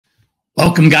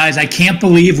Welcome, guys. I can't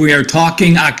believe we are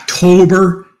talking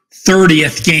October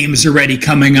 30th games already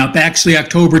coming up. Actually,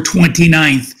 October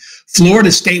 29th. Florida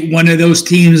State, one of those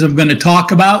teams I'm going to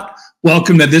talk about.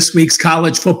 Welcome to this week's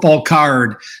college football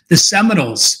card. The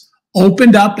Seminoles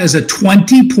opened up as a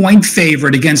 20-point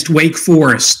favorite against Wake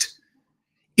Forest.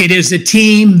 It is a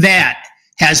team that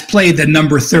has played the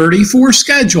number 34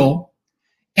 schedule,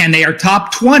 and they are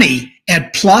top 20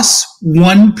 at plus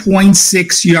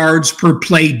 1.6 yards per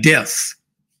play diff.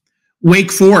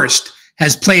 Wake Forest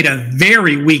has played a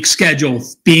very weak schedule,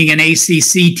 being an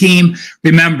ACC team.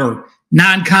 Remember,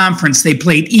 non-conference, they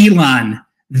played Elon,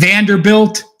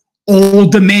 Vanderbilt,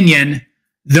 Old Dominion.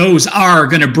 Those are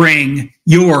going to bring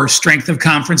your strength of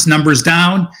conference numbers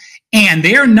down. And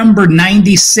they are number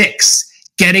 96,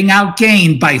 getting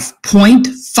outgained by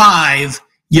 0.5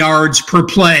 yards per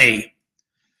play.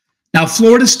 Now,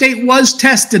 Florida State was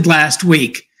tested last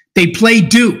week. They played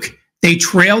Duke. They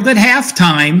trailed at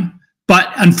halftime,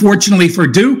 but unfortunately for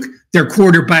Duke, their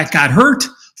quarterback got hurt.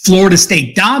 Florida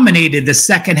State dominated the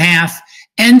second half,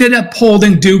 ended up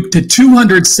holding Duke to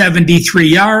 273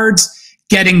 yards,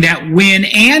 getting that win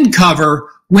and cover,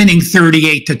 winning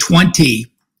 38-20.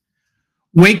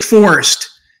 Wake Forest,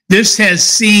 this has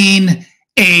seen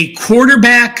a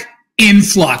quarterback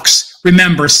influx.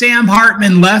 Remember, Sam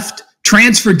Hartman left,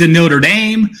 transferred to Notre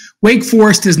Dame. Wake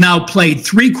Forest has now played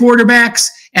 3 quarterbacks,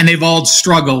 and they've all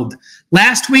struggled.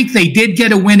 Last week, they did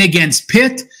get a win against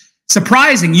Pitt.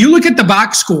 Surprising, you look at the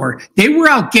box score, they were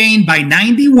outgained by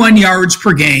 91 yards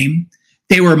per game.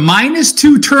 They were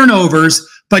 -2 turnovers,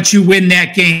 but you win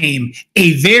that game.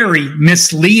 A very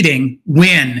misleading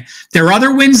win. Their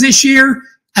other wins this year,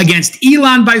 against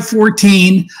Elon by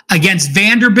 14, against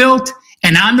Vanderbilt,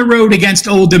 and on the road against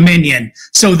Old Dominion.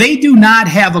 So they do not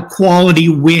have a quality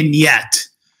win yet.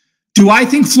 Do I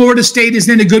think Florida State is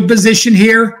in a good position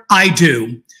here? I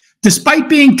do. Despite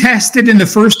being tested in the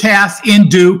first half in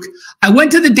Duke, I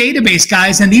went to the database,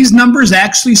 guys, and these numbers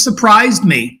actually surprised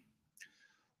me.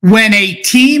 When a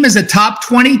team is a top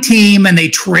 20 team and they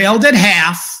trailed at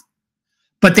half,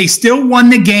 but they still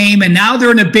won the game, and now they're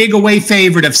in a big away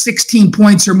favorite of 16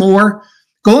 points or more,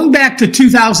 going back to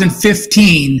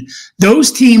 2015,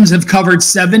 those teams have covered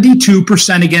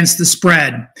 72% against the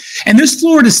spread. And this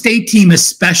Florida State team is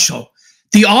special.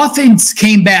 The offense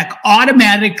came back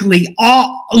automatically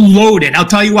all loaded. I'll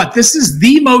tell you what, this is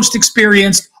the most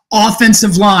experienced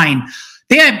offensive line.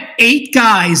 They have 8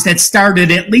 guys that started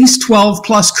at least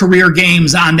 12-plus career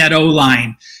games on that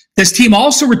O-line. This team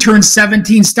also returned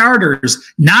 17 starters,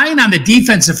 9 on the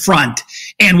defensive front.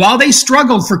 And while they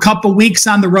struggled for a couple weeks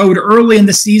on the road early in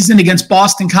the season against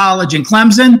Boston College and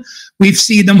Clemson, we've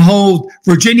seen them hold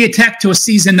Virginia Tech to a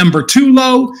season number 2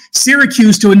 low,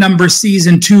 Syracuse to a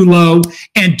season 2 low,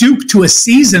 and Duke to a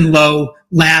season low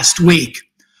last week.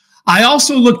 I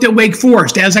also looked at Wake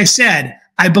Forest. As I said,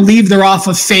 I believe they're off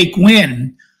a fake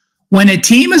win. When a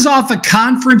team is off a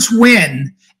conference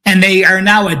win, and they are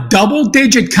now a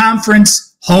double-digit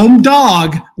conference home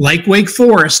dog like Wake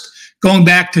Forest, going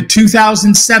back to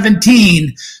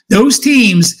 2017, those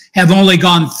teams have only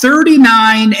gone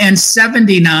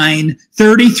 39-79,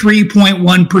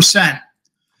 33.1%.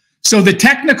 So the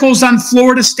technicals on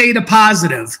Florida State are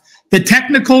positive. The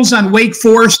technicals on Wake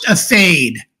Forest a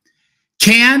fade.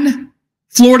 Can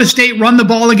Florida State run the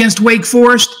ball against Wake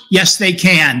Forest? Yes, they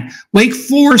can. Wake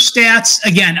Forest stats,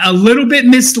 again, a little bit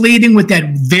misleading with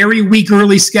that very weak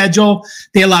early schedule.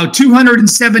 They allowed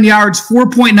 207 yards,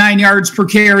 4.9 yards per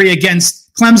carry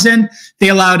against Clemson. They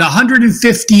allowed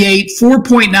 158,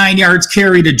 4.9 yards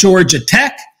carry to Georgia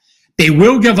Tech. They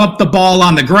will give up the ball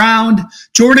on the ground.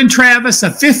 Jordan Travis, a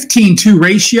 15-2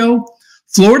 ratio.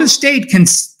 Florida State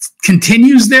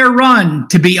continues their run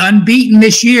to be unbeaten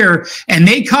this year, and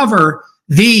they cover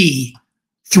the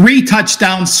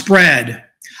 3-touchdown spread.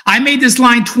 I made this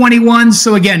line 21,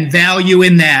 so again, value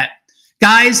in that.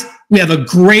 Guys, we have a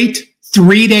great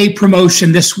 3-day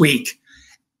promotion this week.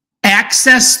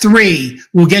 Access 3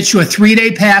 will get you a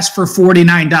 3-day pass for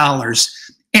 $49.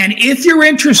 And if you're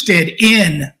interested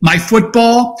in my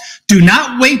football, do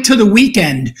not wait till the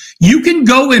weekend. You can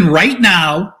go in right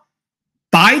now,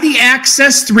 buy the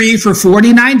Access 3 for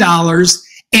 $49,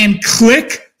 and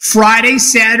click Friday,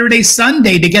 Saturday,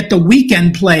 Sunday to get the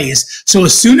weekend plays. So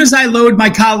as soon as I load my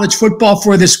college football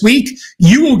for this week,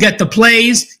 you will get the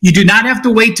plays. You do not have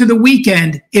to wait to the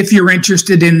weekend if you're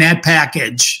interested in that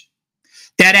package.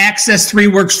 That Access 3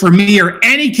 works for me or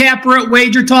any capper at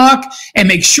Wager Talk. And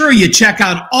make sure you check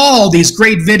out all these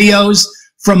great videos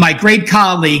from my great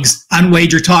colleagues on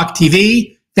Wager Talk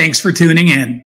TV. Thanks for tuning in.